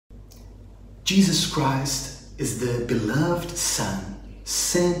Jesus Christ is the beloved Son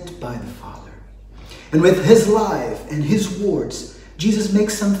sent by the Father. And with his life and his words, Jesus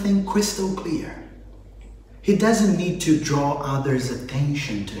makes something crystal clear. He doesn't need to draw others'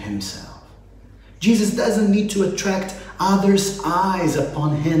 attention to himself. Jesus doesn't need to attract others' eyes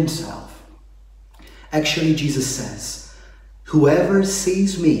upon himself. Actually, Jesus says, "Whoever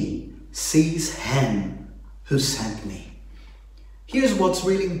sees me sees him who sent me." Here's what's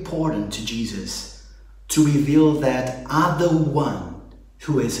really important to Jesus: to reveal that other one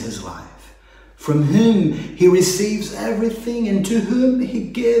who is his life, from whom he receives everything and to whom he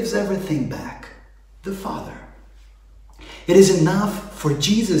gives everything back, the Father. It is enough for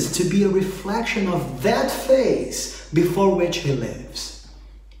Jesus to be a reflection of that face before which he lives.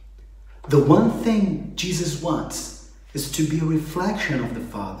 The one thing Jesus wants is to be a reflection of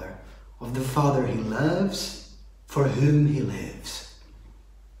the Father he loves, for whom he lives.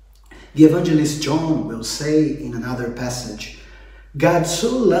 The evangelist John will say in another passage, "God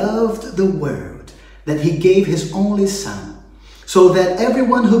so loved the world that he gave his only Son, so that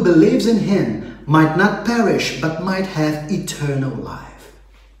everyone who believes in him might not perish, but might have eternal life."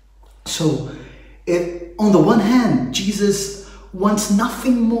 So, on the one hand, Jesus wants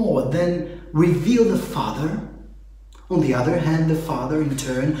nothing more than reveal the Father. On the other hand, the Father, in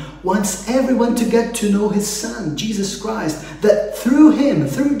turn, wants everyone to get to know his Son, Jesus Christ, that through him,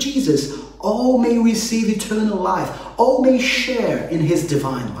 through Jesus, all may receive eternal life, all may share in his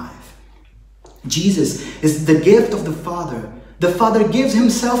divine life. Jesus is the gift of the Father. The Father gives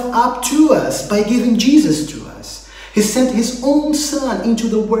himself up to us by giving Jesus to us. He sent his own Son into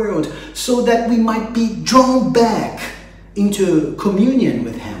the world so that we might be drawn back into communion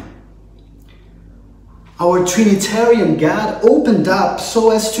with him. Our Trinitarian God opened up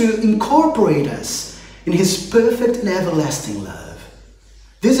so as to incorporate us in his perfect and everlasting love.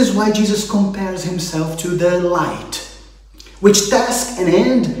 This is why Jesus compares himself to the light, which task and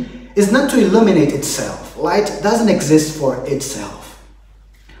end is not to illuminate itself. Light doesn't exist for itself,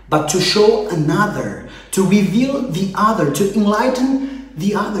 but to show another, to reveal the other, to enlighten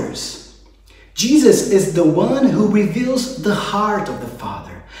the others. Jesus is the one who reveals the heart of the Father.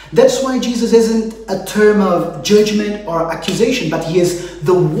 That's why Jesus isn't a term of judgment or accusation, but he is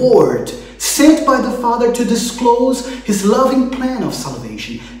the Word sent by the Father to disclose his loving plan of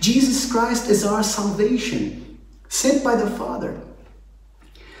salvation. Jesus Christ is our salvation, sent by the Father.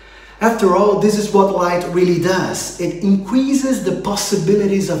 After all, this is what light really does. It increases the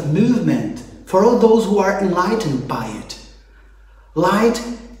possibilities of movement for all those who are enlightened by it. Light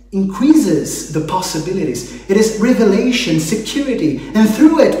increases the possibilities. It is revelation, security, and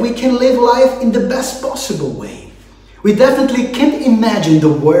through it we can live life in the best possible way. We definitely can't imagine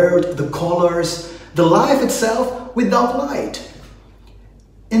the world, the colors, the life itself without light.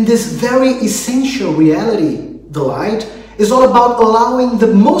 In this very essential reality, the light is all about allowing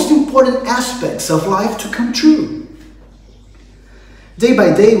the most important aspects of life to come true. Day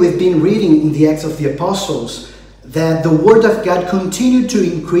by day, we've been reading in the Acts of the Apostles that the Word of God continued to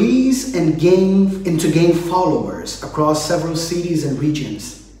increase and to gain followers across several cities and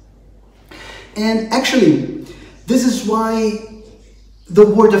regions. And actually, this is why the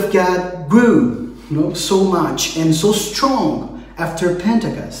Word of God grew, so much and so strong after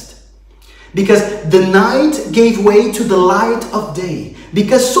Pentecost. Because the night gave way to the light of day.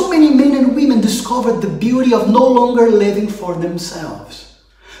 Because so many men and women discovered the beauty of no longer living for themselves.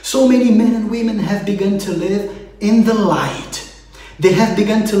 So many men and women have begun to live in the light. They have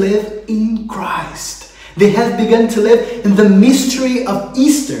begun to live in Christ. They have begun to live in the mystery of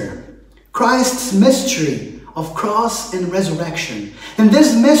Easter, Christ's mystery of cross and resurrection. And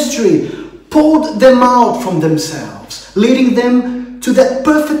this mystery pulled them out from themselves, leading them to that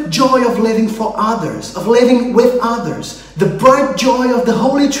perfect joy of living for others, of living with others, the bright joy of the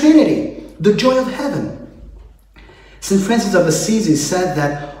Holy Trinity, the joy of heaven. St. Francis of Assisi said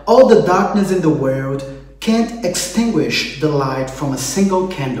that all the darkness in the world can't extinguish the light from a single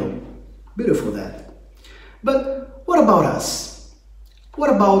candle. Beautiful that. But what about us? What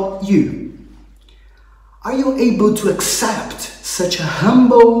about you? Are you able to accept such a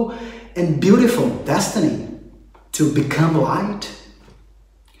humble and beautiful destiny to become light?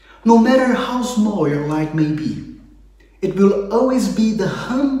 No matter how small your light may be, it will always be the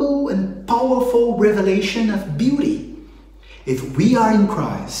humble and powerful revelation of beauty. If we are in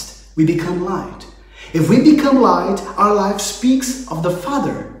Christ, we become light. If we become light, our life speaks of the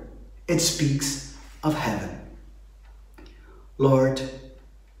Father. It speaks of heaven. Lord,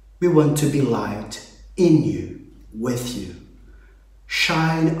 we want to be light in you, with you.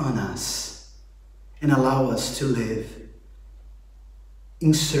 Shine on us and allow us to live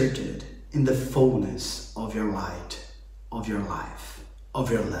inserted in the fullness of your light, of your life,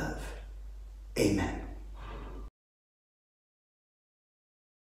 of your love. Amen.